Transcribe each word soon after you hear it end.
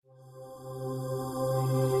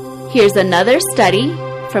Here's another study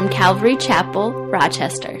from Calvary Chapel,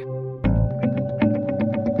 Rochester.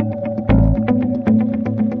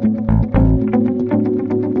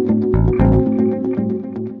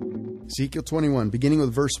 Ezekiel 21, beginning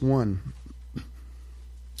with verse 1.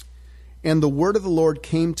 And the word of the Lord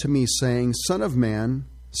came to me, saying, Son of man,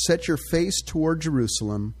 set your face toward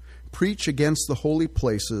Jerusalem, preach against the holy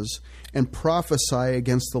places, and prophesy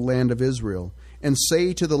against the land of Israel, and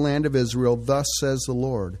say to the land of Israel, Thus says the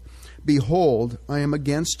Lord, Behold, I am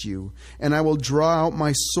against you, and I will draw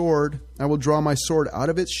my sword out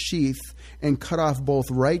of its sheath, and cut off both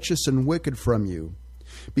righteous and wicked from you.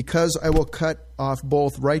 Because I will cut off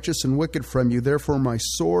both righteous and wicked from you, therefore my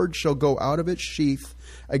sword shall go out of its sheath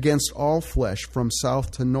against all flesh from south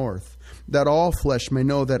to north, that all flesh may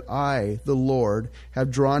know that I, the Lord, have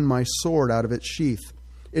drawn my sword out of its sheath.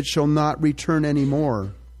 It shall not return any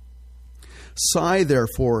more. Sigh,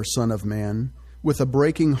 therefore, Son of man, with a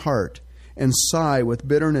breaking heart, and sigh with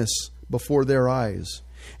bitterness before their eyes.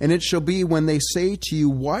 And it shall be when they say to you,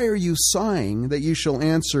 Why are you sighing? That you shall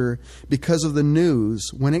answer, Because of the news.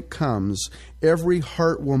 When it comes, every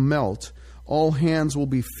heart will melt, all hands will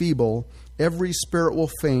be feeble, every spirit will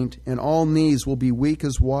faint, and all knees will be weak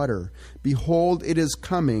as water. Behold, it is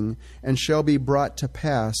coming, and shall be brought to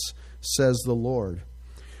pass, says the Lord.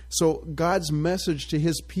 So God's message to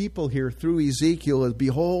his people here through Ezekiel is,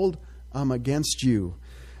 Behold, I'm against you.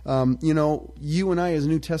 You and I as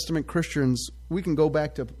New Testament Christians, we can go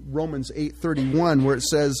back to Romans 8:31 where it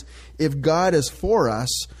says, if God is for us,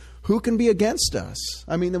 who can be against us?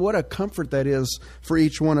 I mean, what a comfort that is for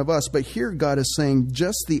each one of us. But here God is saying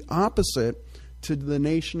just the opposite to the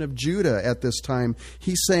nation of Judah at this time.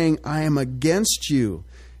 He's saying, I am against you.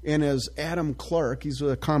 And as Adam Clark, he's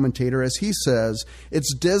a commentator, as he says,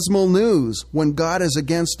 it's dismal news. When God is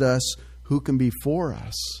against us, who can be for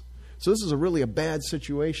us? So this is a bad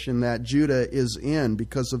situation that Judah is in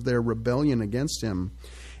because of their rebellion against him.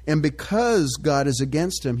 And because God is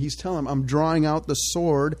against him, he's telling him, I'm drawing out the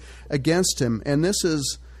sword against him. And this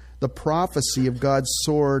is the prophecy of God's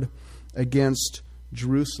sword against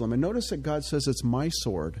Jerusalem. And notice that God says it's my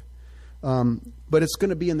sword. But it's going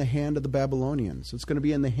to be in the hand of the Babylonians. It's going to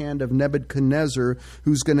be in the hand of Nebuchadnezzar,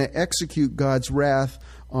 who's going to execute God's wrath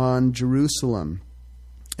on Jerusalem.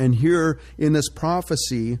 And here in this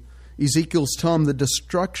prophecy, Ezekiel's telling him the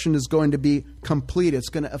destruction is going to be complete. It's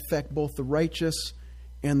going to affect both the righteous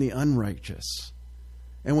and the unrighteous.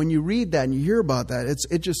 And when you read that and you hear about that,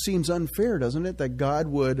 it just seems unfair, doesn't it? That God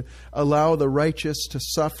would allow the righteous to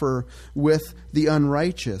suffer with the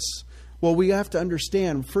unrighteous. Well, we have to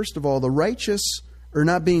understand, first of all, the righteous are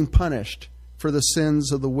not being punished for the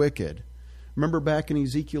sins of the wicked. Remember back in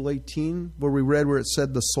Ezekiel 18 where we read where it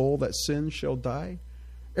said the soul that sins shall die?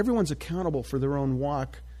 Everyone's accountable for their own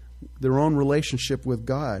walk, their own relationship with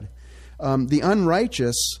God. The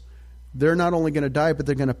unrighteous, they're not only going to die, but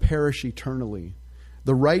they're going to perish eternally.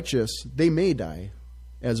 The righteous, they may die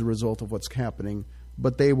as a result of what's happening,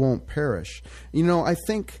 but they won't perish. I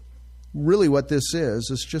think really what this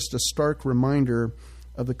is just a stark reminder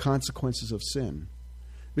of the consequences of sin.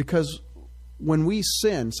 Because when we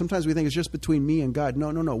sin, sometimes we think it's just between me and God.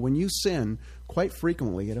 No. When you sin, quite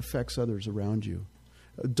frequently it affects others around you.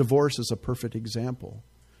 Divorce is a perfect example.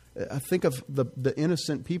 I think of the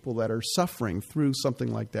innocent people that are suffering through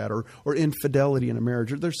something like that, or infidelity in a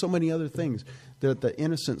marriage. There's so many other things that the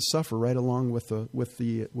innocent suffer right along with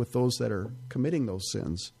those that are committing those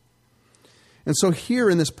sins. And so here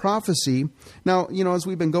in this prophecy, now, as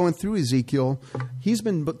we've been going through Ezekiel, he's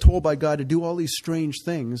been told by God to do all these strange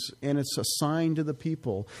things, and it's a sign to the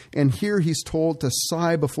people. And here he's told to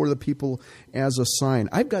sigh before the people as a sign.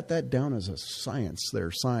 I've got that down as a science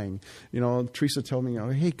there, sighing. Teresa told me,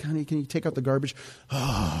 hey, Connie, can you take out the garbage?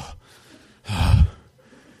 Oh,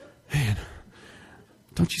 man,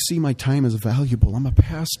 don't you see my time is valuable? I'm a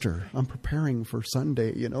pastor. I'm preparing for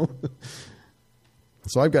Sunday,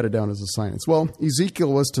 So I've got it down as a science. Well,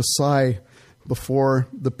 Ezekiel was to sigh before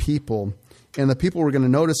the people. And the people were going to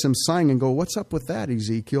notice him sighing and go, what's up with that,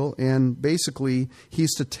 Ezekiel? And basically,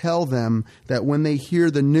 he's to tell them that when they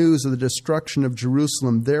hear the news of the destruction of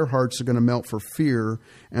Jerusalem, their hearts are going to melt for fear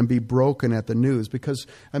and be broken at the news. Because,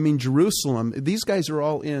 Jerusalem, these guys are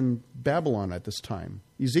all in Babylon at this time.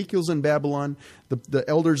 Ezekiel's in Babylon. The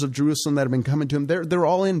elders of Jerusalem that have been coming to him, they're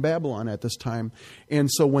all in Babylon at this time.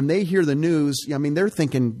 And so when they hear the news, they're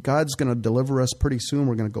thinking God's going to deliver us pretty soon.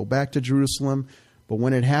 We're going to go back to Jerusalem. But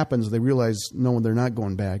when it happens, they realize, no, they're not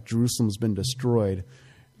going back. Jerusalem's been destroyed.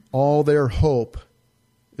 All their hope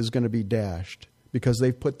is going to be dashed because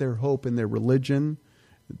they've put their hope in their religion.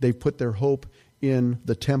 They've put their hope in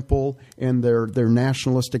the temple and their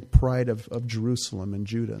nationalistic pride of Jerusalem and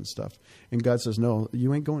Judah and stuff. And God says, no,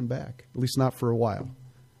 you ain't going back, at least not for a while.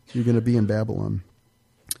 You're going to be in Babylon.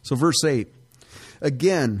 So verse 8,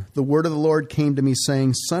 again, the word of the Lord came to me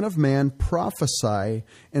saying, Son of man, prophesy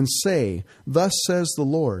and say, thus says the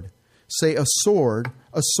Lord, say a sword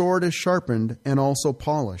is sharpened and also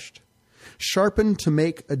polished, sharpened to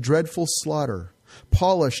make a dreadful slaughter,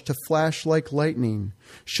 polished to flash like lightning.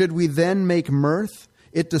 Should we then make mirth?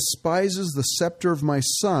 It despises the scepter of my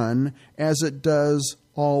son as it does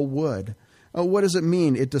all wood. What does it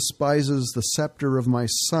mean? It despises the scepter of my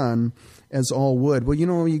son as all wood. Well,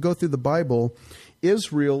 when you go through the Bible,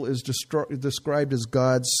 Israel is described as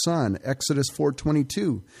God's son. Exodus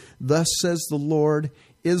 4:22. Thus says the Lord,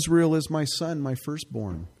 Israel is my son, my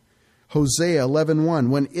firstborn. Hosea 11:1.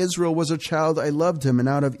 When Israel was a child, I loved him, and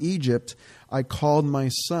out of Egypt I called my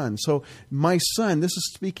son. So my son, this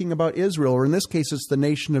is speaking about Israel, or in this case, it's the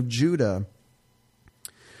nation of Judah.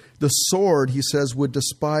 The sword, he says, would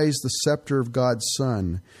despise the scepter of God's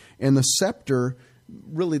son. And the scepter,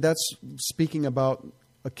 really, that's speaking about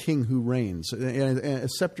a king who reigns. And a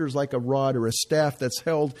scepter is like a rod or a staff that's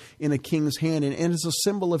held in a king's hand, and it's a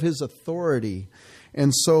symbol of his authority.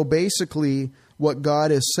 And so basically, what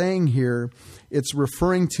God is saying here, it's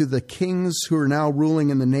referring to the kings who are now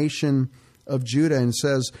ruling in the nation of Judah, and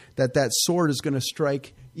says that sword is going to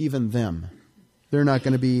strike even them. They're not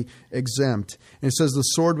going to be exempt. And it says the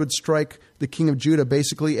sword would strike the king of Judah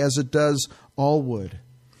basically as it does all wood.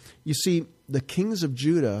 You see, the kings of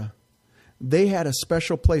Judah, they had a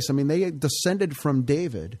special place. I mean, they descended from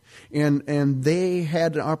David, and they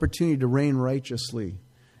had an opportunity to reign righteously.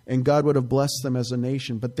 And God would have blessed them as a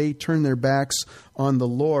nation, but they turned their backs on the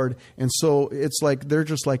Lord. And so it's like they're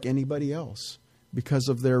just like anybody else because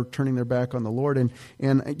of their turning their back on the Lord. And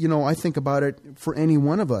I think about it for any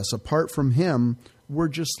one of us. Apart from Him, we're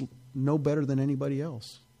just no better than anybody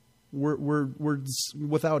else. We're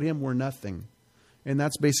without Him, we're nothing. And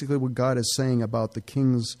that's basically what God is saying about the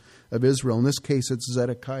kings of Israel. In this case, it's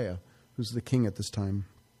Zedekiah, who's the king at this time.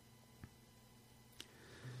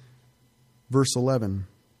 Verse 11.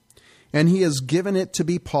 And he has given it to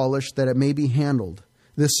be polished, that it may be handled.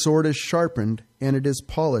 This sword is sharpened, and it is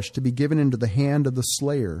polished, to be given into the hand of the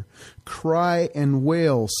slayer. Cry and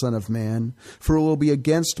wail, Son of man, for it will be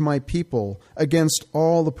against my people, against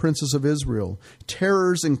all the princes of Israel.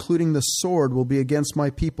 Terrors, including the sword, will be against my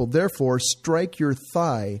people. Therefore, strike your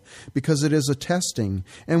thigh, because it is a testing.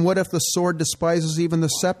 And what if the sword despises even the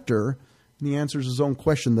scepter? And he answers his own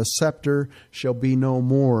question. The scepter shall be no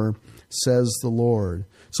more, says the Lord.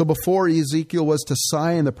 So before, Ezekiel was to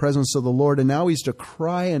sigh in the presence of the Lord, and now he's to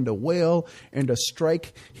cry and to wail and to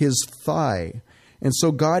strike his thigh. And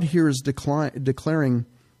so God here is declaring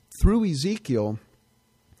through Ezekiel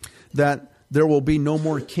that there will be no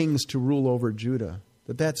more kings to rule over Judah.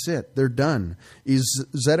 That's it. They're done.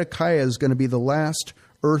 Zedekiah is going to be the last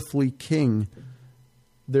earthly king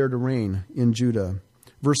there to reign in Judah.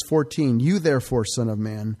 Verse 14, you therefore, son of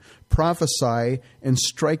man, prophesy and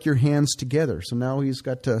strike your hands together. So now he's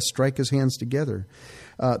got to strike his hands together.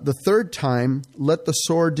 The third time, let the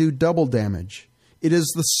sword do double damage. It is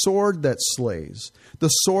the sword that slays, the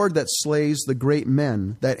sword that slays the great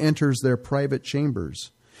men, that enters their private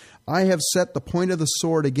chambers. I have set the point of the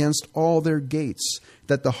sword against all their gates,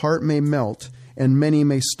 that the heart may melt and many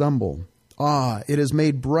may stumble. Ah, it is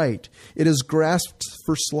made bright. It is grasped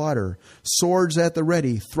for slaughter. Swords at the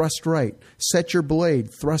ready, thrust right. Set your blade,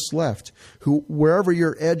 thrust left. Wherever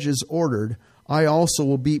your edge is ordered, I also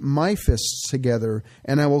will beat my fists together,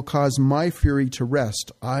 and I will cause my fury to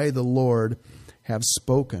rest. I, the Lord, have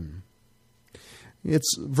spoken.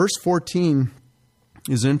 It's verse 14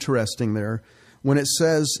 is interesting there. When it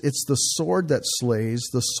says it's the sword that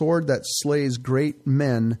slays great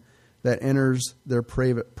men, that enters their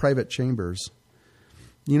private chambers.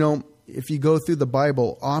 If you go through the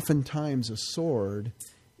Bible, oftentimes a sword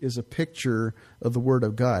is a picture of the Word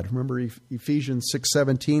of God. Remember Ephesians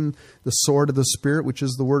 6:17, the sword of the Spirit, which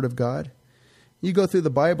is the Word of God? You go through the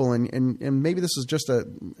Bible, and maybe this is just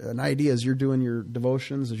an idea as you're doing your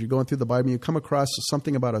devotions, as you're going through the Bible, and you come across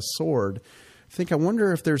something about a sword. I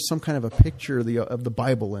wonder if there's some kind of a picture of the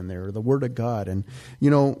Bible in there, the Word of God. And,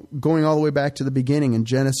 going all the way back to the beginning in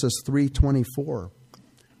Genesis 3:24.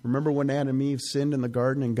 Remember when Adam and Eve sinned in the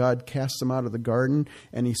garden and God cast them out of the garden,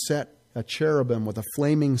 and he set a cherubim with a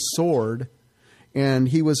flaming sword, and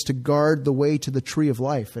he was to guard the way to the tree of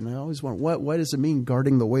life. And I always wonder, what does it mean,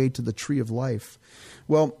 guarding the way to the tree of life?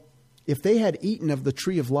 Well, if they had eaten of the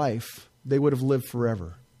tree of life, they would have lived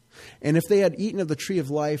forever. And if they had eaten of the tree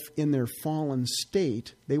of life in their fallen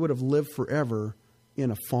state, they would have lived forever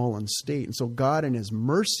in a fallen state. And so God in his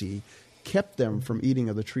mercy kept them from eating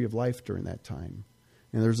of the tree of life during that time.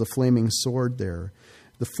 And there's a flaming sword there.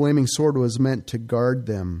 The flaming sword was meant to guard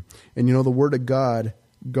them. And the Word of God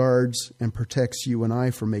guards and protects you and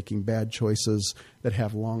I from making bad choices that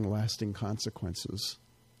have long-lasting consequences,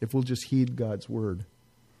 if we'll just heed God's Word.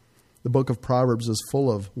 The book of Proverbs is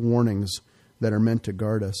full of warnings that are meant to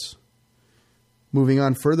guard us. Moving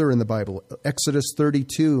on further in the Bible, Exodus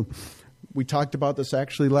 32. We talked about this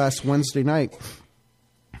actually last Wednesday night.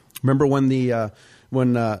 Remember when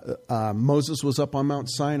Moses was up on Mount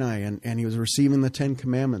Sinai and he was receiving the Ten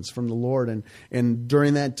Commandments from the Lord. And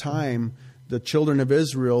during that time, the children of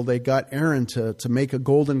Israel, they got Aaron to make a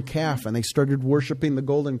golden calf, and they started worshiping the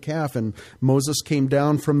golden calf. And Moses came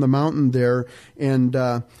down from the mountain there, and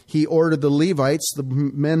he ordered the Levites, the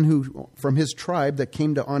men who from his tribe that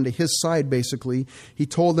came onto his side, basically, he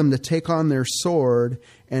told them to take on their sword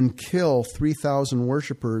and kill 3,000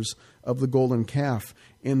 worshipers of the golden calf.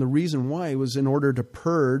 And the reason why was in order to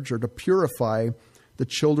purge or to purify the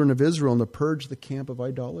children of Israel and to purge the camp of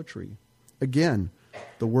idolatry. Again,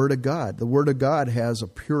 the Word of God. The Word of God has a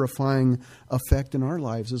purifying effect in our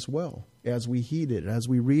lives as well, as we heed it, as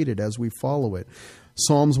we read it, as we follow it.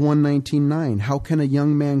 Psalms 119:9. How can a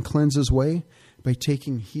young man cleanse his way? By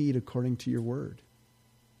taking heed according to your Word.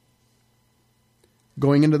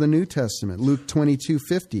 Going into the New Testament, Luke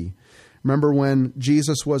 22:50. Remember when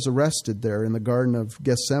Jesus was arrested there in the Garden of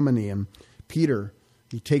Gethsemane, and Peter,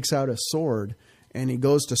 he takes out a sword and he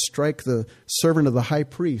goes to strike the servant of the high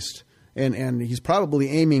priest. And he's probably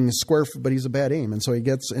aiming square, but he's a bad aim. And so he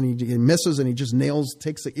misses, and he just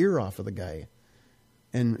takes the ear off of the guy.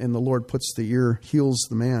 And the Lord heals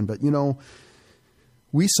the man. But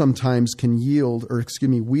we sometimes can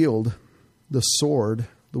wield the sword,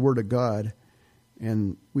 the Word of God.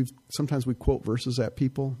 And sometimes we quote verses at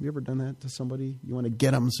people. You ever done that to somebody? You want to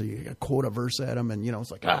get them, so you quote a verse at them, and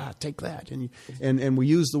it's like, take that. And we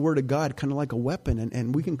use the Word of God kind of like a weapon,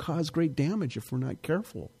 and we can cause great damage if we're not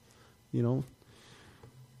careful.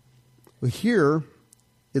 Here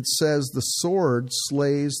it says the sword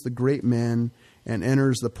slays the great men and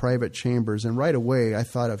enters the private chambers. And right away I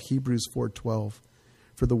thought of Hebrews 4:12.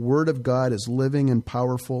 For the word of God is living and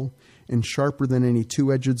powerful and sharper than any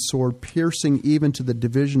two-edged sword, piercing even to the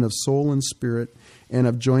division of soul and spirit and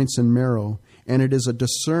of joints and marrow. And it is a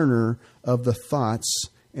discerner of the thoughts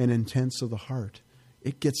and intents of the heart.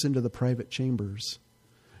 It gets into the private chambers.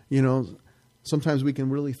 Sometimes we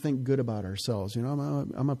can really think good about ourselves.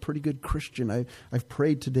 I'm a pretty good Christian. I've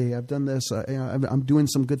prayed today. I've done this. I'm doing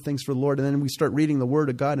some good things for the Lord. And then we start reading the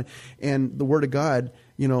Word of God. And the Word of God,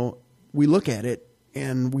 we look at it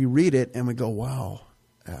and we read it and we go, wow,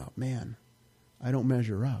 man, I don't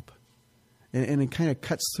measure up. And it kind of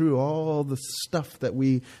cuts through all the stuff that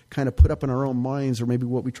we kind of put up in our own minds, or maybe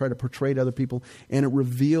what we try to portray to other people. And it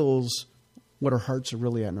reveals what our hearts are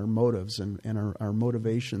really at, and our motives and our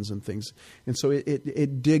motivations and things. And so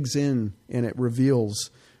it digs in and it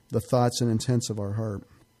reveals the thoughts and intents of our heart.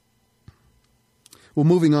 Well,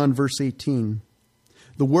 moving on, verse 18.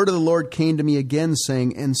 The word of the Lord came to me again,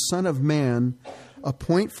 saying, And son of man,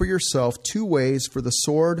 appoint for yourself 2 ways for the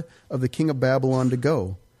sword of the king of Babylon to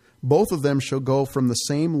go. Both of them shall go from the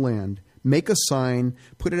same land. Make a sign,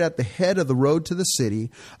 put it at the head of the road to the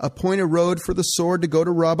city, appoint a road for the sword to go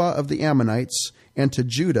to Rabbah of the Ammonites and to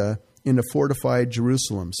Judah into fortified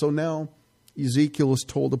Jerusalem. So now Ezekiel is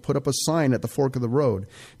told to put up a sign at the fork of the road.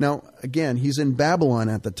 Now, again, he's in Babylon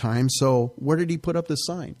at the time, so where did he put up this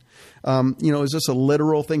sign? Is this a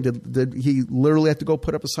literal thing? Did he literally have to go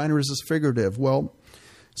put up a sign, or is this figurative? Well,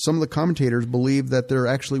 some of the commentators believe that there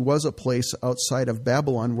actually was a place outside of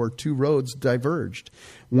Babylon where 2 roads diverged.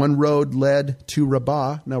 One road led to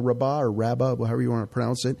Rabbah. Now, Rabbah or Rabbah, however you want to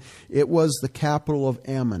pronounce it, it was the capital of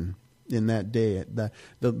Ammon in that day.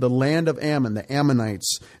 The land of Ammon, the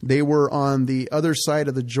Ammonites, they were on the other side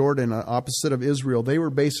of the Jordan, opposite of Israel. They were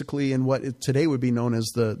basically in what today would be known as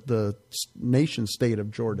the nation state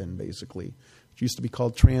of Jordan, basically. It used to be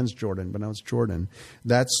called Transjordan, but now it's Jordan.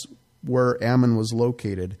 That's where Ammon was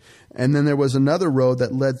located. And then there was another road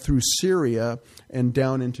that led through Syria and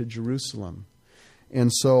down into Jerusalem.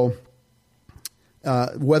 And so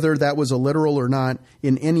whether that was a literal or not,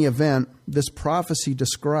 in any event, this prophecy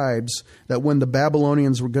describes that when the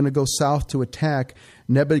Babylonians were going to go south to attack,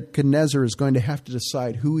 Nebuchadnezzar is going to have to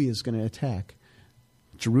decide who he is going to attack,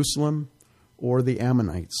 Jerusalem or the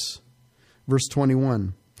Ammonites. Verse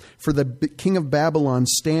 21. For the king of Babylon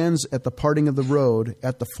stands at the parting of the road,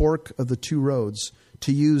 at the fork of the 2 roads,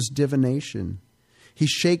 to use divination. He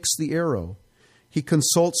shakes the arrow. He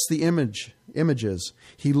consults the images.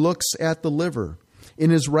 He looks at the liver. In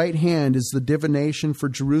his right hand is the divination for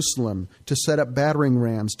Jerusalem, to set up battering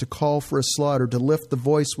rams, to call for a slaughter, to lift the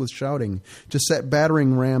voice with shouting, to set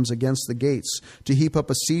battering rams against the gates, to heap up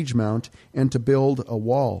a siege mount, and to build a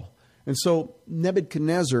wall. And so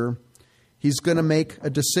Nebuchadnezzar, he's going to make a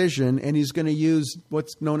decision, and he's going to use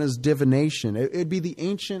what's known as divination. It'd be the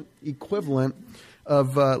ancient equivalent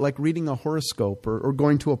of like reading a horoscope or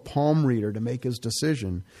going to a palm reader to make his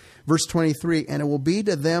decision. Verse 23, and it will be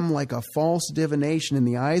to them like a false divination in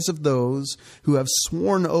the eyes of those who have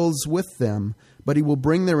sworn oaths with them, but he will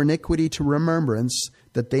bring their iniquity to remembrance,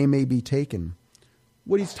 that they may be taken.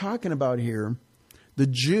 What he's talking about here, the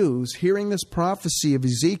Jews, hearing this prophecy of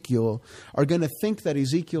Ezekiel, are going to think that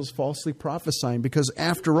Ezekiel's falsely prophesying, because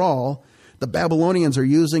after all, the Babylonians are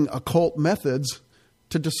using occult methods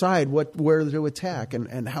to decide where to attack.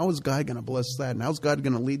 And how is God going to bless that? And how is God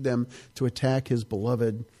going to lead them to attack his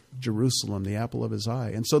beloved Jerusalem, the apple of his eye?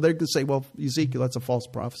 And so they're going to say, well, Ezekiel, that's a false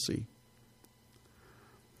prophecy.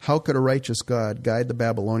 How could a righteous God guide the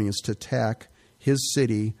Babylonians to attack his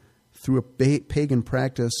city through a pagan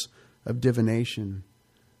practice of divination?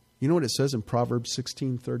 You know what it says in Proverbs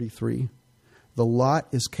 16:33? The lot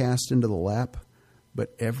is cast into the lap,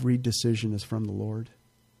 but every decision is from the Lord.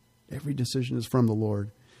 Every decision is from the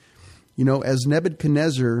Lord. You know, as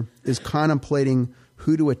Nebuchadnezzar is contemplating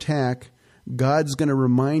who to attack, God's going to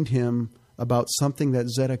remind him about something that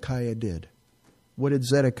Zedekiah did. What did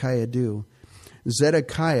Zedekiah do?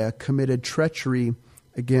 Zedekiah committed treachery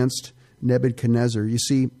against Nebuchadnezzar. You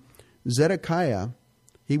see, Zedekiah,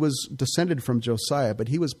 he was descended from Josiah, but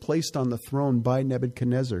he was placed on the throne by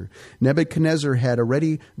Nebuchadnezzar. Nebuchadnezzar had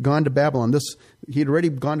already gone to Babylon. He had already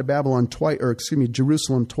gone to Babylon twice,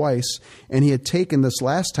 Jerusalem twice, and he had taken this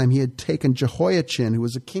last time. He had taken Jehoiachin, who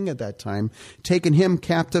was a king at that time, taken him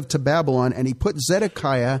captive to Babylon, and he put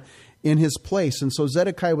Zedekiah in his place. And so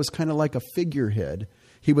Zedekiah was kind of like a figurehead.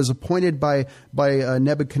 He was appointed by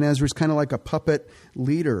Nebuchadnezzar. He's kind of like a puppet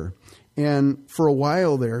leader. And for a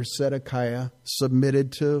while there, Zedekiah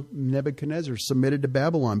submitted to Nebuchadnezzar, submitted to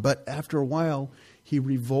Babylon. But after a while, he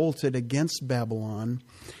revolted against Babylon,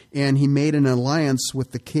 and he made an alliance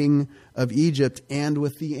with the king of Egypt and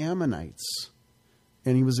with the Ammonites.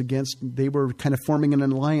 And they were kind of forming an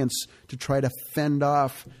alliance to try to fend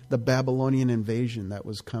off the Babylonian invasion that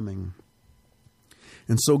was coming.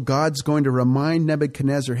 And so God's going to remind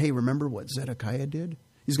Nebuchadnezzar, hey, remember what Zedekiah did?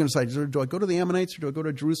 He's going to say, do I go to the Ammonites or do I go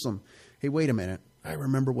to Jerusalem? Hey, wait a minute. I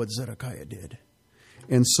remember what Zedekiah did.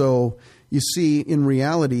 And so, you see, in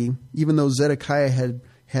reality, even though Zedekiah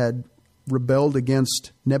had rebelled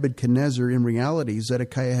against Nebuchadnezzar, in reality,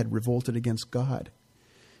 Zedekiah had revolted against God.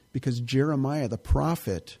 Because Jeremiah, the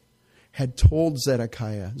prophet, had told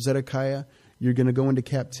Zedekiah, you're going to go into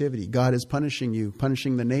captivity. God is punishing you,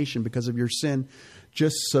 punishing the nation because of your sin.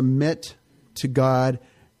 Just submit to God.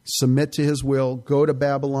 Submit to his will. Go to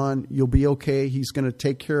Babylon. You'll be okay. He's going to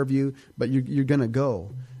take care of you, but you're going to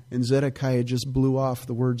go. And Zedekiah just blew off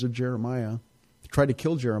the words of Jeremiah. He tried to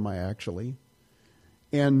kill Jeremiah, actually.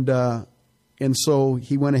 And so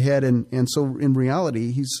he went ahead, and so in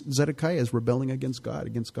reality, Zedekiah is rebelling against God,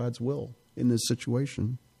 against God's will in this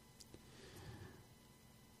situation.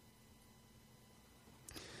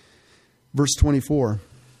 Verse 24,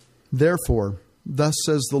 therefore, thus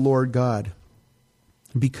says the Lord God,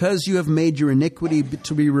 because you have made your iniquity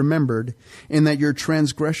to be remembered, and that your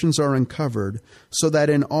transgressions are uncovered, so that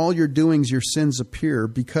in all your doings your sins appear,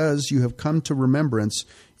 because you have come to remembrance,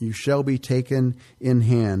 you shall be taken in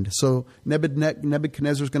hand. So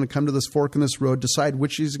Nebuchadnezzar is going to come to this fork in this road, decide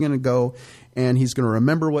which he's going to go, and he's going to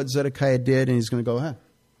remember what Zedekiah did, and he's going to go,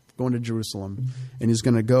 going to Jerusalem. And he's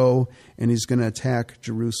going to go, and he's going to attack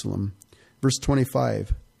Jerusalem. Verse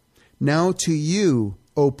 25, now to you,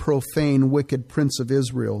 O profane, wicked prince of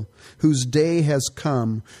Israel, whose day has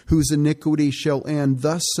come, whose iniquity shall end.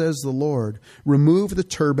 Thus says the Lord, remove the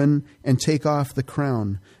turban and take off the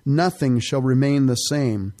crown. Nothing shall remain the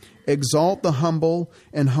same. Exalt the humble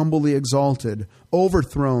and humble the exalted.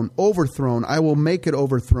 Overthrown, I will make it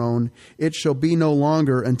overthrown. It shall be no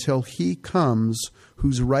longer until he comes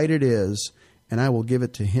whose right it is, and I will give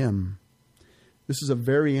it to him. This is a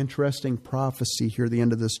very interesting prophecy here at the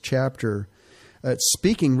end of this chapter. It's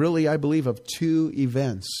speaking really, I believe, of two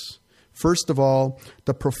events. First of all,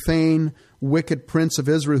 the profane, wicked prince of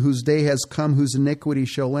Israel, whose day has come, whose iniquity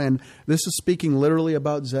shall end. This is speaking literally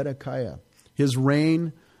about Zedekiah. His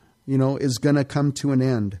reign, is going to come to an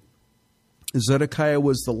end. Zedekiah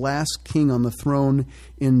was the last king on the throne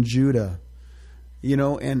in Judah.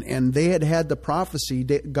 And they had the prophecy.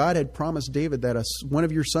 God had promised David that one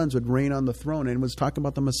of your sons would reign on the throne, and was talking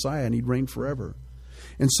about the Messiah, and he'd reign forever.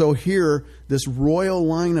 And so here, this royal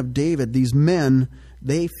line of David, these men,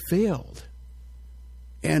 they failed.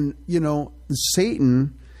 And,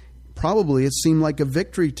 Satan, probably it seemed like a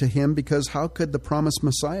victory to him, because how could the promised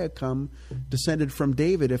Messiah come descended from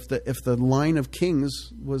David if the line of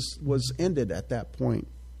kings was ended at that point?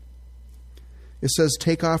 It says,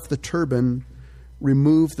 take off the turban,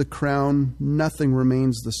 remove the crown, nothing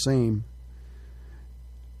remains the same.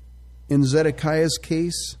 In Zedekiah's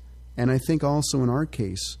case, and I think also in our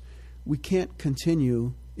case, we can't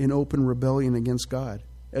continue in open rebellion against God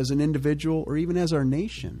as an individual or even as our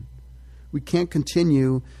nation. We can't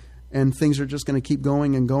continue, and things are just going to keep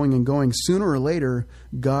going and going and going. Sooner or later,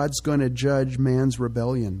 God's going to judge man's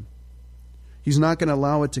rebellion. He's not going to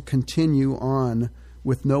allow it to continue on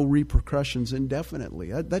with no repercussions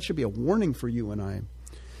indefinitely. That should be a warning for you and I.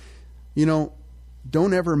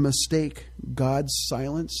 Don't ever mistake God's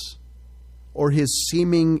silence or his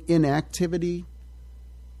seeming inactivity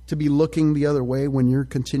to be looking the other way when you're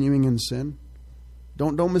continuing in sin.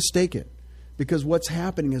 Don't mistake it, because what's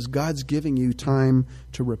happening is God's giving you time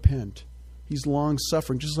to repent. He's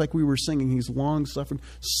long-suffering, just like we were singing. He's long-suffering,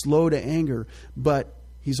 slow to anger, but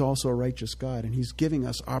he's also a righteous God, and he's giving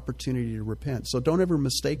us opportunity to repent. So don't ever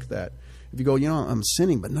mistake that. If you go, I'm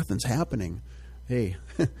sinning, but nothing's happening. Hey,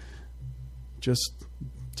 just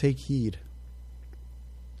take heed.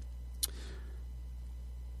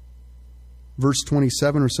 Verse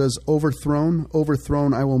 27 says, overthrown,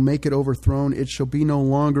 overthrown, I will make it overthrown. It shall be no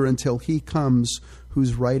longer until he comes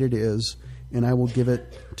whose right it is, and I will give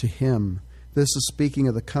it to him. This is speaking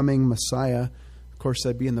of the coming Messiah. Of course,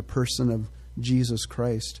 that'd be in the person of Jesus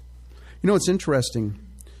Christ. It's interesting.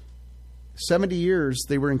 70 years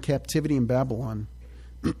they were in captivity in Babylon.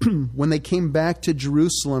 When they came back to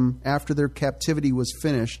Jerusalem after their captivity was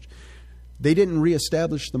finished, they didn't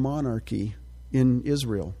reestablish the monarchy in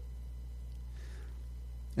Israel.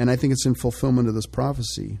 And I think it's in fulfillment of this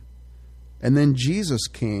prophecy. And then Jesus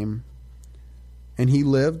came, and he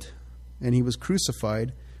lived, and he was crucified.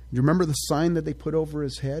 Do you remember the sign that they put over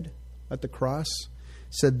his head at the cross?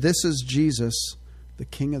 It said, "This is Jesus, the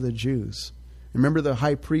King of the Jews." Remember the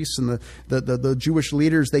high priests and the Jewish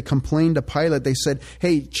leaders, they complained to Pilate. They said,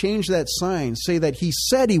 hey, change that sign. Say that he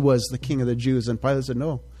said he was the King of the Jews. And Pilate said,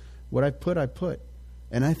 no, what I put, I put.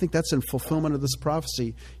 And I think that's in fulfillment of this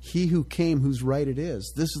prophecy. He who came, whose right it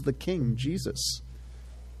is. This is the King, Jesus.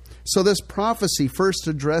 So this prophecy first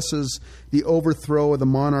addresses the overthrow of the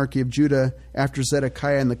monarchy of Judah after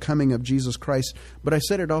Zedekiah and the coming of Jesus Christ. But I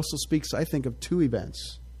said it also speaks, I think, of two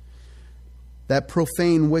events. That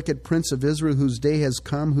profane, wicked prince of Israel whose day has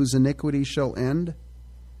come, whose iniquity shall end.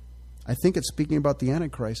 I think it's speaking about the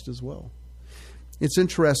Antichrist as well. It's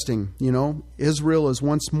interesting, Israel has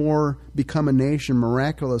once more become a nation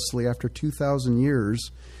miraculously after 2,000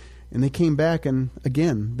 years. And they came back and,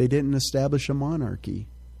 again, they didn't establish a monarchy.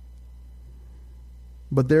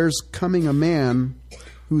 But there's coming a man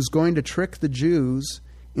who's going to trick the Jews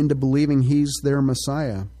into believing he's their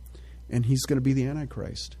Messiah. And he's going to be the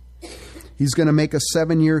Antichrist. He's going to make a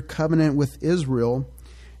 7-year covenant with Israel,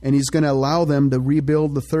 and he's going to allow them to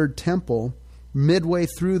rebuild the third temple. Midway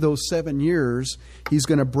through those 7 years, he's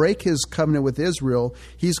going to break his covenant with Israel.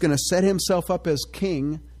 He's going to set himself up as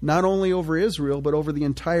king, not only over Israel, but over the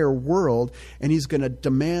entire world, and he's going to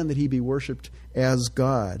demand that he be worshipped as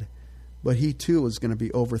God. But he too is going to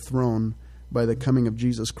be overthrown by the coming of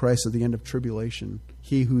Jesus Christ at the end of tribulation,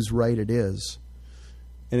 he whose right it is.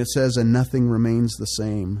 And it says, and nothing remains the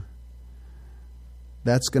same.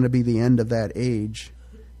 That's going to be the end of that age.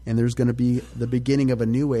 And there's going to be the beginning of a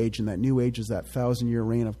new age. And that new age is that 1,000-year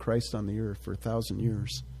reign of Christ on the earth for 1,000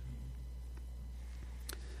 years.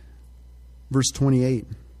 Verse 28.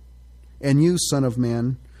 And you, son of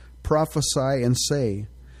man, prophesy and say,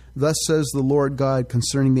 thus says the Lord God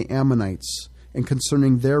concerning the Ammonites and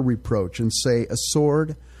concerning their reproach. And say, a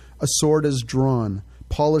sword is drawn,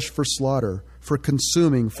 polished for slaughter, for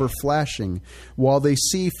consuming, for flashing, while they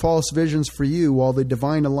see false visions for you, while they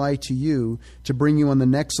divine a lie to you, to bring you on the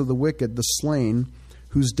necks of the wicked, the slain,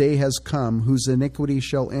 whose day has come, whose iniquity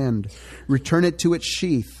shall end. Return it to its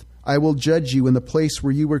sheath. I will judge you in the place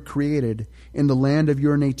where you were created, in the land of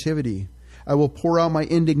your nativity. I will pour out my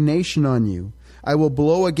indignation on you. I will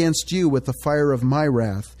blow against you with the fire of my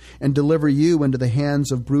wrath, and deliver you into the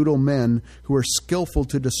hands of brutal men who are skillful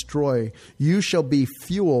to destroy. You shall be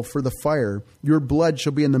fuel for the fire. Your blood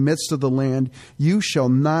shall be in the midst of the land. You shall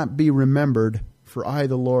not be remembered, for I,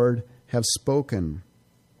 the Lord, have spoken.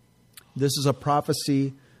 This is a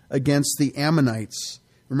prophecy against the Ammonites.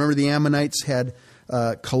 Remember, the Ammonites had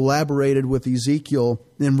collaborated with Ezekiel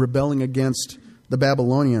in rebelling against the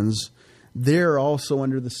Babylonians. They're also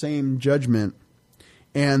under the same judgment.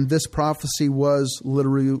 And this prophecy was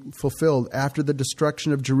literally fulfilled. After the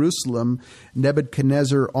destruction of Jerusalem,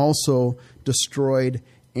 Nebuchadnezzar also destroyed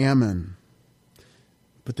Ammon.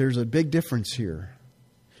 But there's a big difference here.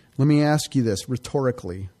 Let me ask you this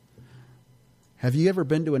rhetorically. Have you ever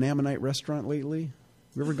been to an Ammonite restaurant lately?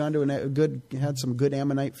 Have you ever gone to had some good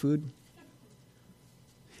Ammonite food?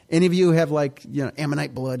 Any of you have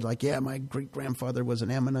Ammonite blood? Like, yeah, my great-grandfather was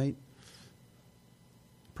an Ammonite?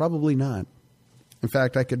 Probably not. In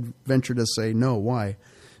fact, I could venture to say no. Why?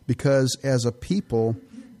 Because as a people,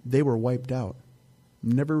 they were wiped out,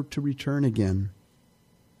 never to return again.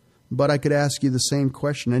 But I could ask you the same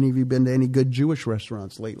question. Any of you been to any good Jewish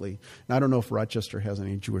restaurants lately? And I don't know if Rochester has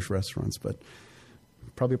any Jewish restaurants, but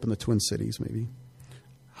probably up in the Twin Cities maybe.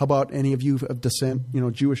 How about any of you of descent,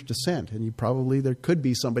 Jewish descent? And there could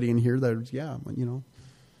be somebody in here that,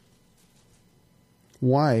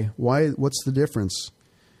 Why? What's the difference?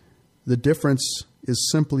 The difference is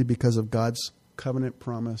simply because of God's covenant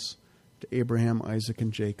promise to Abraham, Isaac,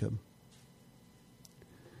 and Jacob.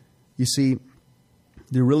 You see,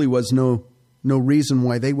 there really was no reason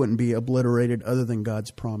why they wouldn't be obliterated other than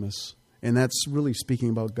God's promise. And that's really speaking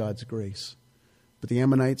about God's grace. But the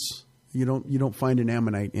Ammonites, you don't find an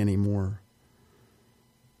Ammonite anymore.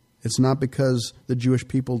 It's not because the Jewish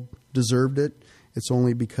people deserved it. It's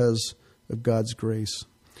only because of God's grace.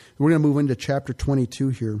 We're going to move into chapter 22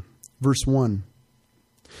 here, verse 1.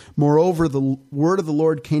 Moreover, the word of the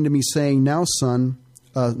Lord came to me, saying, Now, son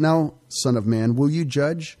of man, will you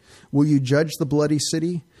judge? Will you judge the bloody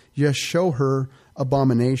city? Yes, show her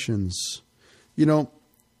abominations.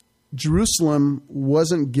 Jerusalem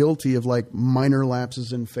wasn't guilty of minor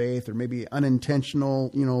lapses in faith or maybe unintentional,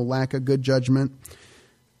 lack of good judgment.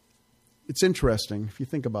 It's interesting if you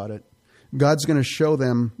think about it. God's going to show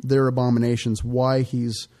them their abominations, why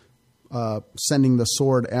he's sending the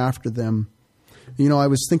sword after them. I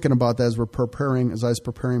was thinking about that as I was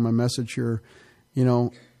preparing my message here.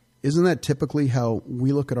 Isn't that typically how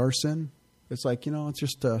we look at our sin? It's it's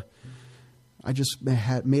just I just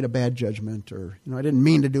made a bad judgment, or I didn't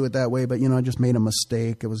mean to do it that way, but I just made a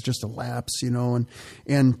mistake. It was just a lapse,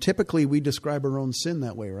 and typically we describe our own sin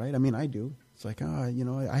that way, right? I mean, I do. It's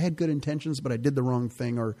I had good intentions, but I did the wrong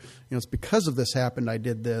thing, or it's because of this happened, I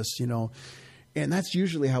did this, and that's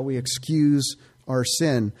usually how we excuse our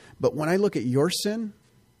sin. But when I look at your sin,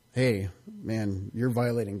 hey, man, you're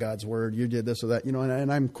violating God's word. You did this or that,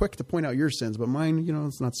 and I'm quick to point out your sins, but mine,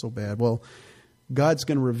 it's not so bad. Well, God's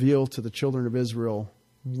going to reveal to the children of Israel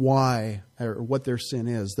why or what their sin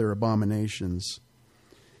is, their abominations.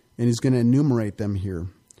 And he's going to enumerate them here.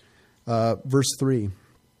 Verse 3.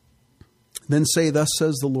 Then say, Thus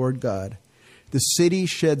says the Lord God, the city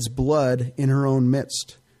sheds blood in her own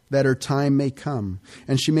midst, that her time may come,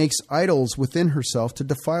 and she makes idols within herself to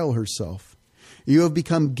defile herself. You have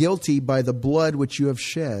become guilty by the blood which you have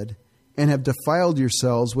shed, and have defiled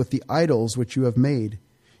yourselves with the idols which you have made.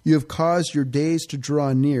 You have caused your days to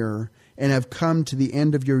draw near, and have come to the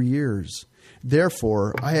end of your years.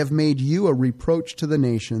 Therefore, I have made you a reproach to the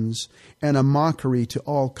nations, and a mockery to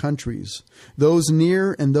all countries. Those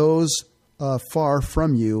near and those far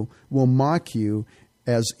from you will mock you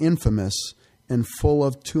as infamous and full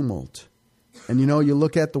of tumult. And you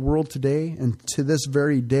look at the world today, and to this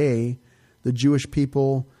very day, the Jewish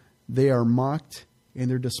people, they are mocked and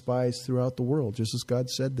they're despised throughout the world, just as God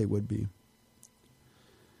said they would be.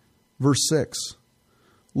 Verse 6,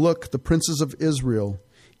 Look, the princes of Israel,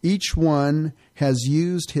 each one has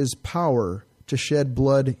used his power to shed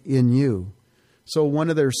blood in you. So one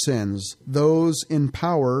of their sins, those in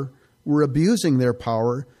power were abusing their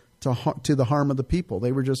power to the harm of the people.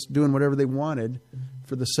 They were just doing whatever they wanted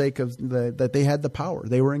for the sake of that they had the power.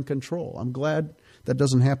 They were in control. I'm glad that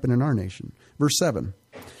doesn't happen in our nation. Verse 7,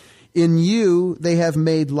 In you they have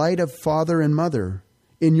made light of father and mother.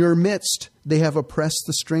 In your midst they have oppressed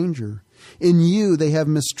the stranger. In you they have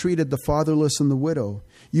mistreated the fatherless and the widow.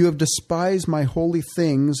 You have despised my holy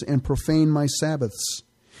things and profaned my Sabbaths.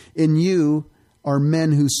 In you are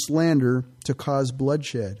men who slander to cause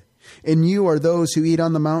bloodshed. In you are those who eat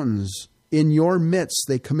on the mountains. In your midst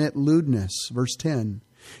they commit lewdness. Verse 10.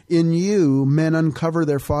 In you men uncover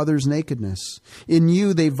their father's nakedness. In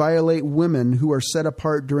you they violate women who are set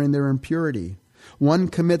apart during their impurity. One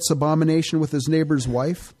commits abomination with his neighbor's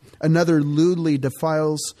wife. Another lewdly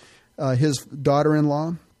defiles his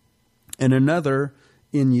daughter-in-law. And another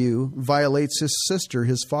in you violates his sister,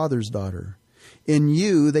 his father's daughter. In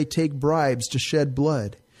you they take bribes to shed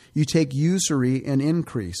blood. You take usury and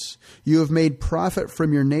increase. You have made profit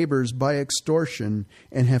from your neighbors by extortion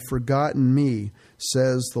and have forgotten me,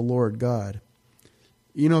 says the Lord God.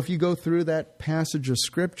 You know, if you go through that passage of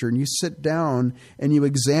Scripture and you sit down and you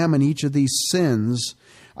examine each of these sins,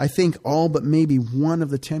 I think all but maybe one of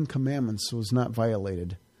the 10 commandments was not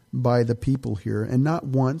violated by the people here. And not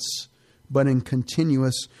once, but in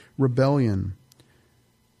continuous rebellion.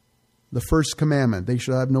 The first commandment, they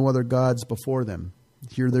shall have no other gods before them.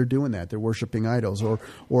 Here they're doing that. They're worshiping idols.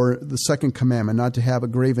 Or the second commandment, not to have a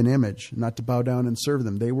graven image, not to bow down and serve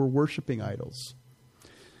them. They were worshiping idols.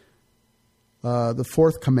 The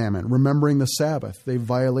fourth commandment, remembering the Sabbath. They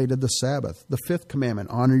violated the Sabbath. The fifth commandment,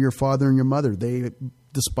 honor your father and your mother. They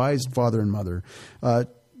despised father and mother.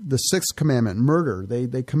 The sixth commandment, murder.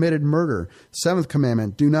 They committed murder. Seventh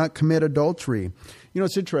commandment, do not commit adultery. You know,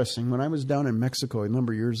 it's interesting. When I was down in Mexico a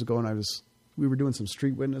number of years ago, and we were doing some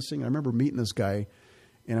street witnessing, and I remember meeting this guy,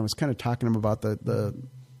 and I was kind of talking to him about the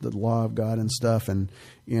law of God and stuff, and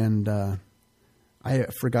I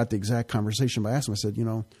forgot the exact conversation, but I asked him, I said, you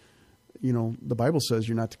know, the Bible says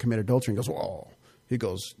you're not to commit adultery. And he goes, well,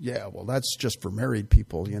 yeah, well, that's just for married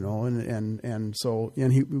people, you know, and so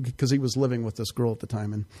because he was living with this girl at the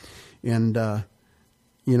time, and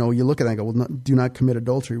you know, you look at it and go, well, do not commit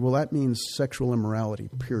adultery. Well, that means sexual immorality,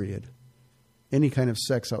 period. Any kind of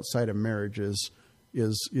sex outside of marriage is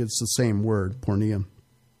the same word, porneia.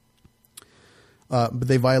 But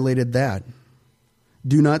they violated that.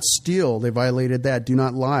 Do not steal. They violated that. Do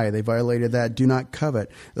not lie. They violated that. Do not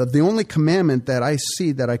covet. The only commandment that I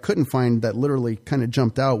see that I couldn't find that literally kind of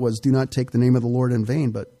jumped out was do not take the name of the Lord in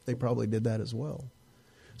vain, but they probably did that as well.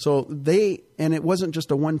 So and it wasn't just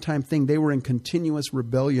a one-time thing. They were in continuous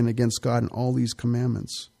rebellion against God in all these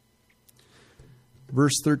commandments.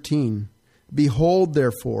 Verse 13, behold,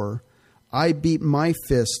 therefore, I beat my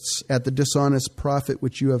fists at the dishonest profit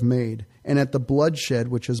which you have made, and at the bloodshed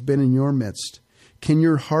which has been in your midst. Can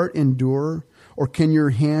your heart endure, or can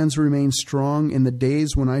your hands remain strong in the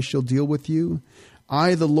days when I shall deal with you?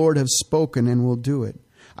 I, the Lord, have spoken and will do it.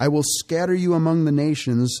 I will scatter you among the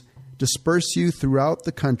nations, disperse you throughout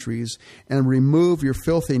the countries, and remove your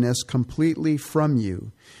filthiness completely from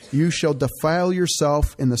you. You shall defile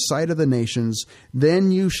yourself in the sight of the nations.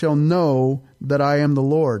 Then you shall know that I am the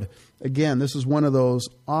Lord. Again, this is one of those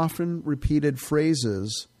often repeated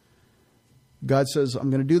phrases. God says,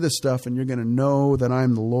 I'm going to do this stuff, and you're going to know that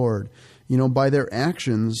I'm the Lord. You know, by their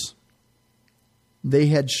actions, they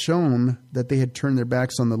had shown that they had turned their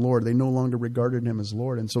backs on the Lord. They no longer regarded him as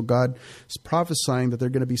Lord. And so God is prophesying that they're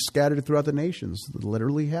going to be scattered throughout the nations. That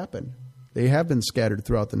literally happened. They have been scattered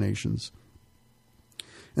throughout the nations.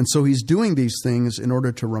 And so he's doing these things in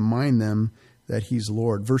order to remind them that he's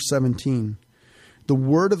Lord. Verse 17, the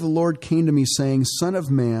word of the Lord came to me saying, Son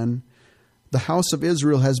of man, the house of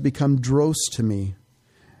Israel has become dross to me.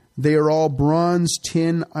 They are all bronze,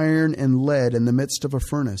 tin, iron, and lead in the midst of a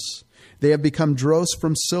furnace. They have become dross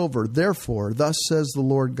from silver. Therefore, thus says the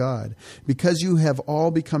Lord God, because you have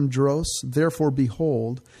all become dross, therefore,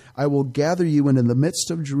 behold, I will gather you into the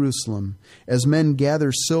midst of Jerusalem, as men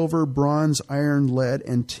gather silver, bronze, iron, lead,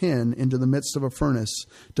 and tin into the midst of a furnace,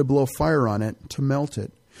 to blow fire on it, to melt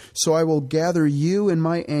it. So I will gather you in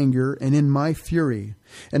my anger and in my fury,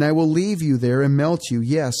 and I will leave you there and melt you.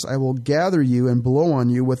 Yes, I will gather you and blow on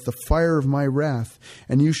you with the fire of my wrath,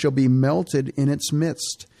 and you shall be melted in its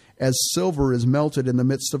midst. As silver is melted in the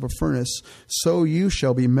midst of a furnace, so you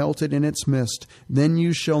shall be melted in its midst. Then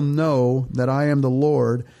you shall know that I am the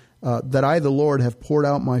Lord, that I, the Lord, have poured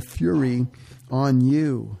out my fury on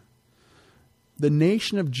you. The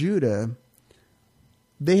nation of Judah,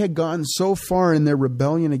 they had gone so far in their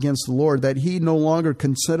rebellion against the Lord that he no longer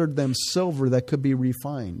considered them silver that could be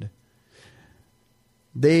refined.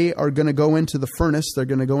 They are going to go into the furnace. They're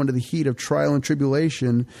going to go into the heat of trial and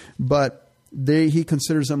tribulation, but he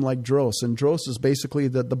considers them like dross. And dross is basically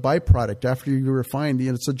the byproduct. After you refine,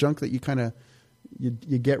 it's a junk that you kind of you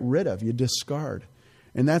get rid of, you discard.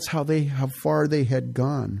 And that's how far they had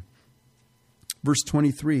gone. Verse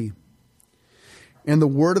 23. And the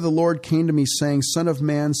word of the Lord came to me, saying, Son of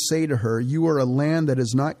man, say to her, you are a land that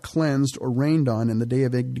is not cleansed or rained on in the day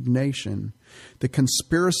of indignation. The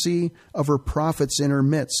conspiracy of her prophets in her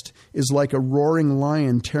midst is like a roaring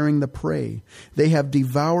lion tearing the prey. They have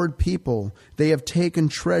devoured people. They have taken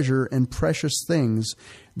treasure and precious things.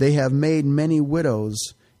 They have made many widows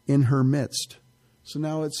in her midst. So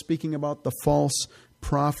now it's speaking about the false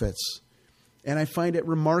prophets. And I find it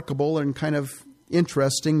remarkable and kind of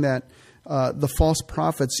interesting that the false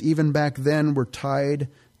prophets, even back then, were tied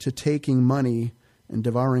to taking money and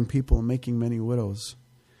devouring people and making many widows.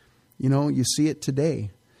 You know, you see it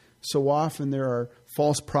today. So often there are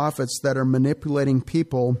false prophets that are manipulating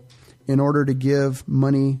people in order to give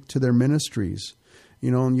money to their ministries.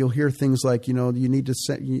 And you'll hear things like, you need to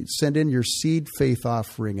send in your seed faith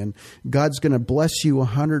offering, and God's going to bless you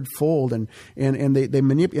 100-fold. And they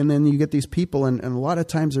manipulate, and then you get these people, and a lot of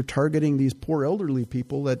times they're targeting these poor elderly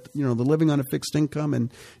people that, they're living on a fixed income,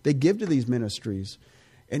 and they give to these ministries.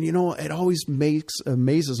 And, it always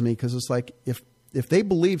amazes me, because it's like, if they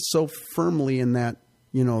believe so firmly in that,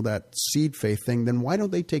 that seed faith thing, then why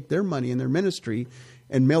don't they take their money in their ministry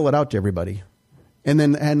and mail it out to everybody? And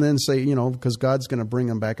then say, because God's going to bring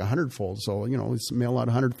them back 100-fold. So, let's mail out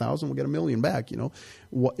 100,000, we'll get 1 million back.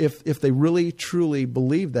 If they really, truly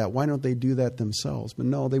believe that, why don't they do that themselves? But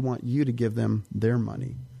no, they want you to give them their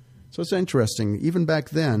money. So it's interesting. Even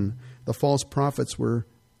back then, the false prophets were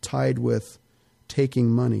tied with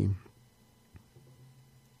taking money.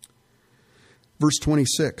 Verse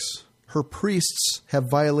 26, her priests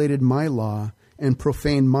have violated my law and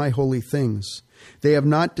profaned my holy things. They have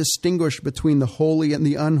not distinguished between the holy and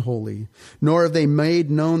the unholy, nor have they made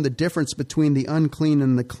known the difference between the unclean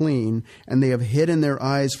and the clean, and they have hidden their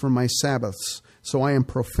eyes from my Sabbaths, so I am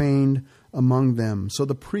profaned among them. So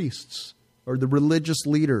the priests, or the religious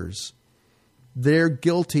leaders, they're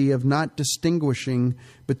guilty of not distinguishing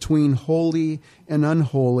between holy and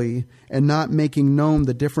unholy, and not making known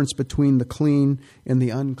the difference between the clean and the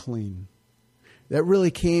unclean. That really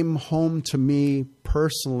came home to me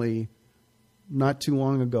personally not too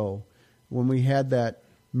long ago, when we had that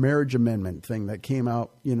marriage amendment thing that came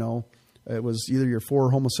out. It was either you're for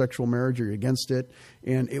homosexual marriage or you're against it.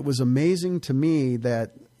 And it was amazing to me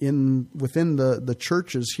that within the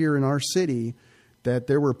churches here in our city, that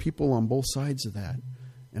there were people on both sides of that.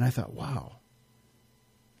 And I thought, wow,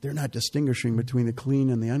 they're not distinguishing between the clean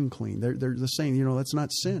and the unclean. They're saying, that's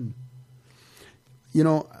not sin.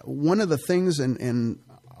 One of the things, and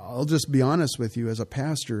I'll just be honest with you as a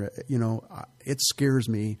pastor, it scares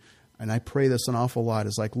me, and I pray this an awful lot,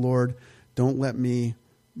 is like, Lord, don't let me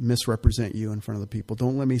misrepresent you in front of the people.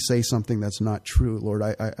 Don't let me say something that's not true, Lord.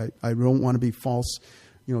 I don't want to be false,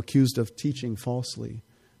 accused of teaching falsely.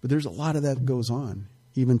 But there's a lot of that goes on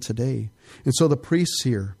even today. And so the priests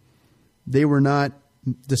here, they were not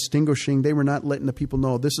distinguishing. They were not letting the people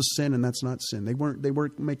know this is sin and that's not sin. They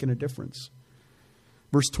weren't making a difference.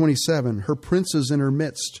 Verse 27, her princes in her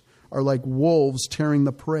midst are like wolves tearing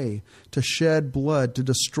the prey, to shed blood, to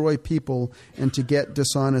destroy people, and to get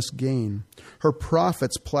dishonest gain. Her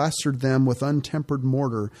prophets plastered them with untempered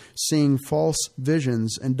mortar, seeing false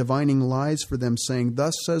visions and divining lies for them, saying,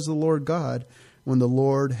 thus says the Lord God, when the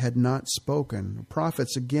Lord had not spoken.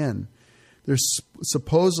 Prophets, again, they're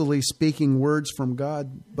supposedly speaking words from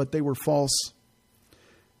God, but they were false.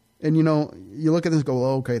 And, you look at this and go,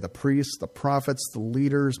 oh, okay, the priests, the prophets, the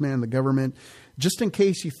leaders, the government. Just in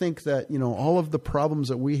case you think that, all of the problems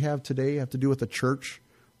that we have today have to do with the church,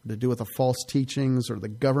 or to do with the false teachings or the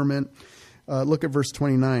government. Look at verse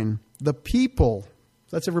 29. The people,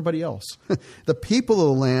 that's everybody else. The people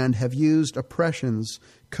of the land have used oppressions,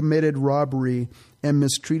 committed robbery, and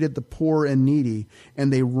mistreated the poor and needy,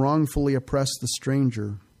 and they wrongfully oppressed the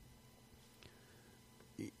stranger.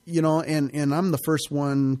 And I'm the first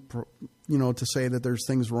one, to say that there's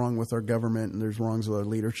things wrong with our government and there's wrongs with our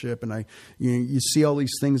leadership. And you see all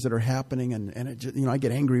these things that are happening, and it just, I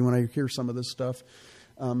get angry when I hear some of this stuff.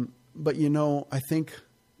 But I think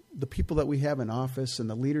the people that we have in office and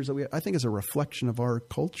the leaders that we have, I think is a reflection of our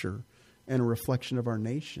culture and a reflection of our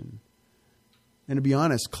nation. And to be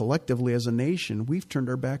honest, collectively as a nation, we've turned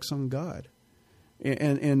our backs on God.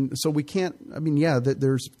 And so we can't,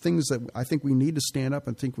 there's things that I think we need to stand up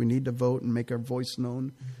and think we need to vote and make our voice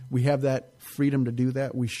known. We have that freedom to do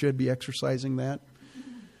that. We should be exercising that.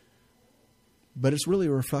 But it's really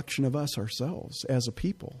a reflection of us ourselves as a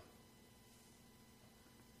people.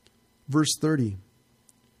 Verse 30.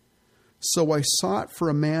 So I sought for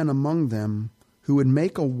a man among them who would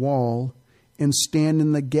make a wall and stand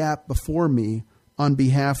in the gap before me on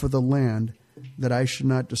behalf of the land, that I should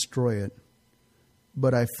not destroy it.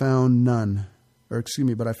 But I found no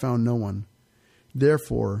one.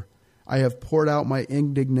 Therefore, I have poured out my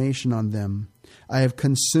indignation on them. I have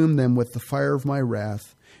consumed them with the fire of my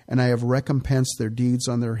wrath, and I have recompensed their deeds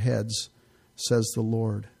on their heads, says the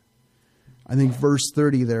Lord. I think verse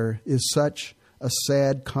 30 there is such a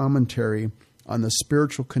sad commentary on the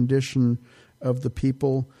spiritual condition of the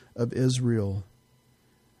people of Israel.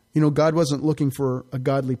 God wasn't looking for a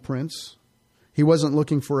godly prince. He wasn't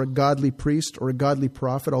looking for a godly priest or a godly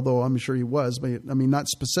prophet, although I'm sure he was, but not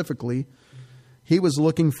specifically. He was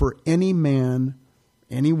looking for any man,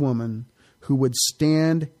 any woman who would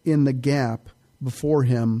stand in the gap before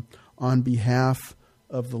him on behalf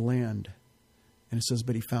of the land. And it says,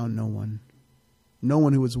 but he found no one. No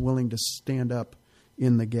one who was willing to stand up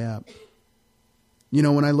in the gap.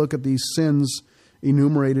 When I look at these sins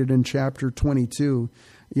enumerated in chapter 22,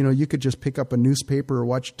 you could just pick up a newspaper or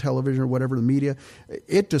watch television or whatever, the media.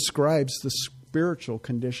 It describes the spiritual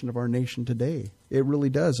condition of our nation today. It really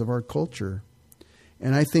does, of our culture.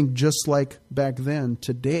 And I think just like back then,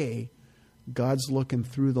 today, God's looking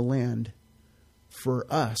through the land for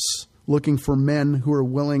us, looking for men who are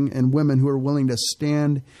willing and women who are willing to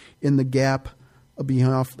stand in the gap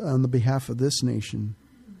on the behalf of this nation.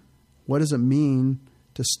 What does it mean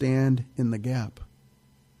to stand in the gap?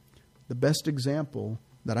 The best example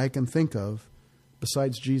that I can think of,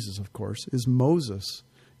 besides Jesus, of course, is Moses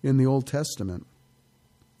in the Old Testament.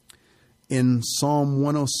 In Psalm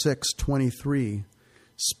 106:23,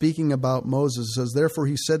 speaking about Moses, it says, "Therefore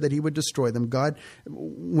he said that he would destroy them." God,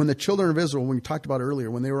 when the children of Israel, when we talked about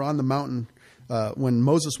earlier, when they were on the mountain, when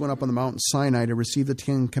Moses went up on the mountain Sinai to receive the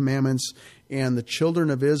 10 Commandments, and the children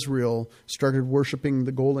of Israel started worshiping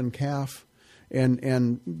the golden calf,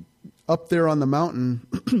 and up there on the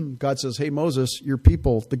mountain, God says, "Hey, Moses, your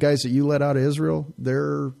people, the guys that you led out of Israel,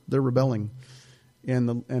 they're rebelling."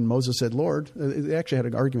 And Moses said, "Lord," they actually had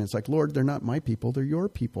an argument. It's like, "Lord, they're not my people; they're your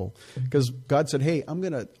people." Because God said, "Hey, I'm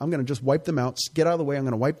gonna just wipe them out. Get out of the way. I'm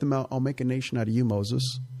gonna wipe them out. I'll make a nation out of you,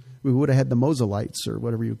 Moses." We would have had the Moselites, or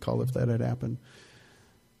whatever you call it, if that had happened.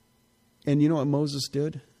 And you know what Moses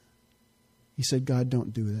did? He said, "God,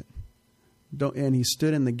 don't do that." And he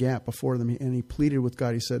stood in the gap before them, and he pleaded with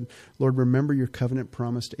God. He said, "Lord, remember your covenant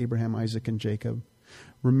promise to Abraham, Isaac, and Jacob.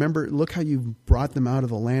 Remember, look how you brought them out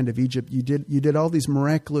of the land of Egypt. You did all these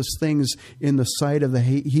miraculous things in the sight of the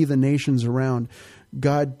heathen nations around.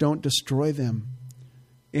 God, don't destroy them."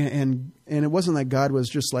 And it wasn't that God was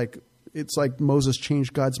just like, it's like Moses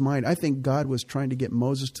changed God's mind. I think God was trying to get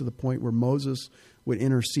Moses to the point where Moses would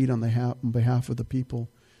intercede on behalf of the people.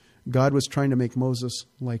 God was trying to make Moses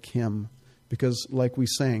like him. Because like we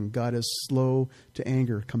sang, God is slow to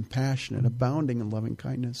anger, compassionate, abounding in loving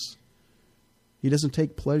kindness. He doesn't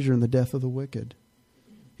take pleasure in the death of the wicked.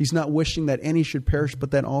 He's not wishing that any should perish,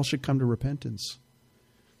 but that all should come to repentance.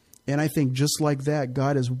 And I think just like that,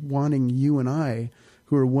 God is wanting you and I,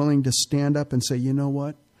 who are willing to stand up and say, "You know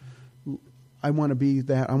what? I want to be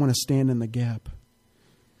that. I want to stand in the gap."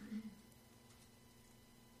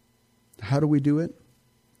 How do we do it?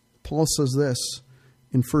 Paul says this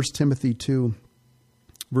in 1 Timothy 2,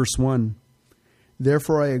 verse 1.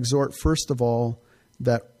 "Therefore I exhort first of all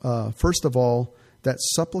that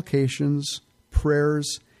supplications,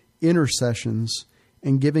 prayers, intercessions,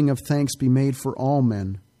 and giving of thanks be made for all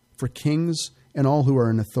men, for kings and all who are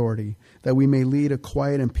in authority, that we may lead a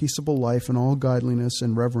quiet and peaceable life in all godliness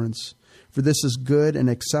and reverence. For this is good and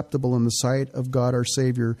acceptable in the sight of God our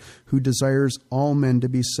Savior, who desires all men to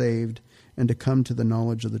be saved and to come to the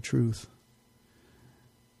knowledge of the truth."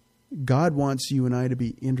 God wants you and I to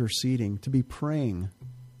be interceding, to be praying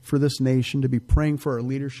for this nation, to be praying for our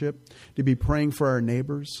leadership, to be praying for our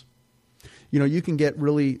neighbors. You can get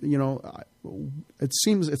really, it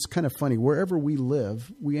seems it's kind of funny. Wherever we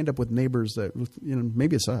live, we end up with neighbors that,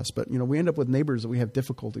 maybe it's us, but, we end up with neighbors that we have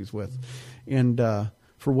difficulties with. And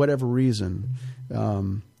for whatever reason.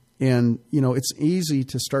 It's easy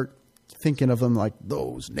to start thinking of them like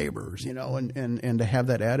those neighbors, and to have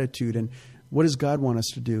that attitude. And what does God want us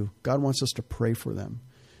to do? God wants us to pray for them.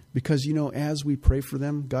 Because, as we pray for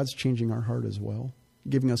them, God's changing our heart as well,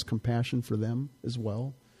 giving us compassion for them as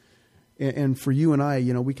well. And for you and I,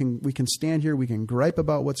 we can stand here, we can gripe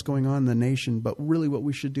about what's going on in the nation, but really what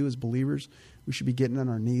we should do as believers, we should be getting on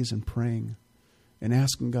our knees and praying and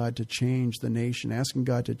asking God to change the nation, asking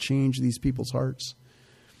God to change these people's hearts.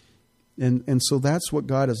 And so that's what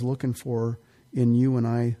God is looking for in you and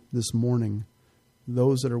I this morning,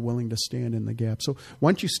 those that are willing to stand in the gap. So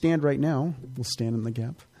why don't you stand right now? We'll stand in the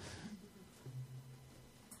gap.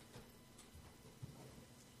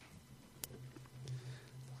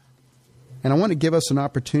 And I want to give us an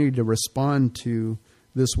opportunity to respond to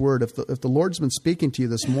this word. If the Lord's been speaking to you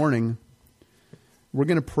this morning, we're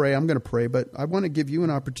going to pray. I'm going to pray, but I want to give you an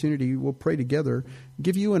opportunity. We'll pray together.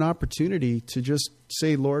 Give you an opportunity to just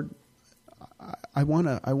say, "Lord, I want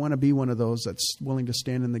to be one of those that's willing to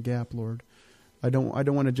stand in the gap, Lord. I don't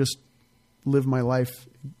want to just live my life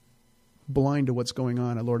blind to what's going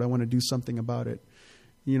on. Lord, I want to do something about it."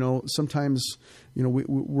 Sometimes,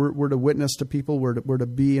 we're to witness to people. We're to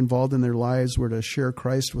be involved in their lives. We're to share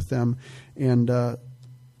Christ with them. And,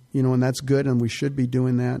 and that's good. And we should be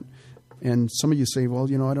doing that. And some of you say, "Well,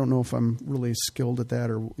 I don't know if I'm really skilled at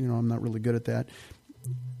that, or, I'm not really good at that."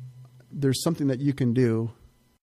 There's something that you can do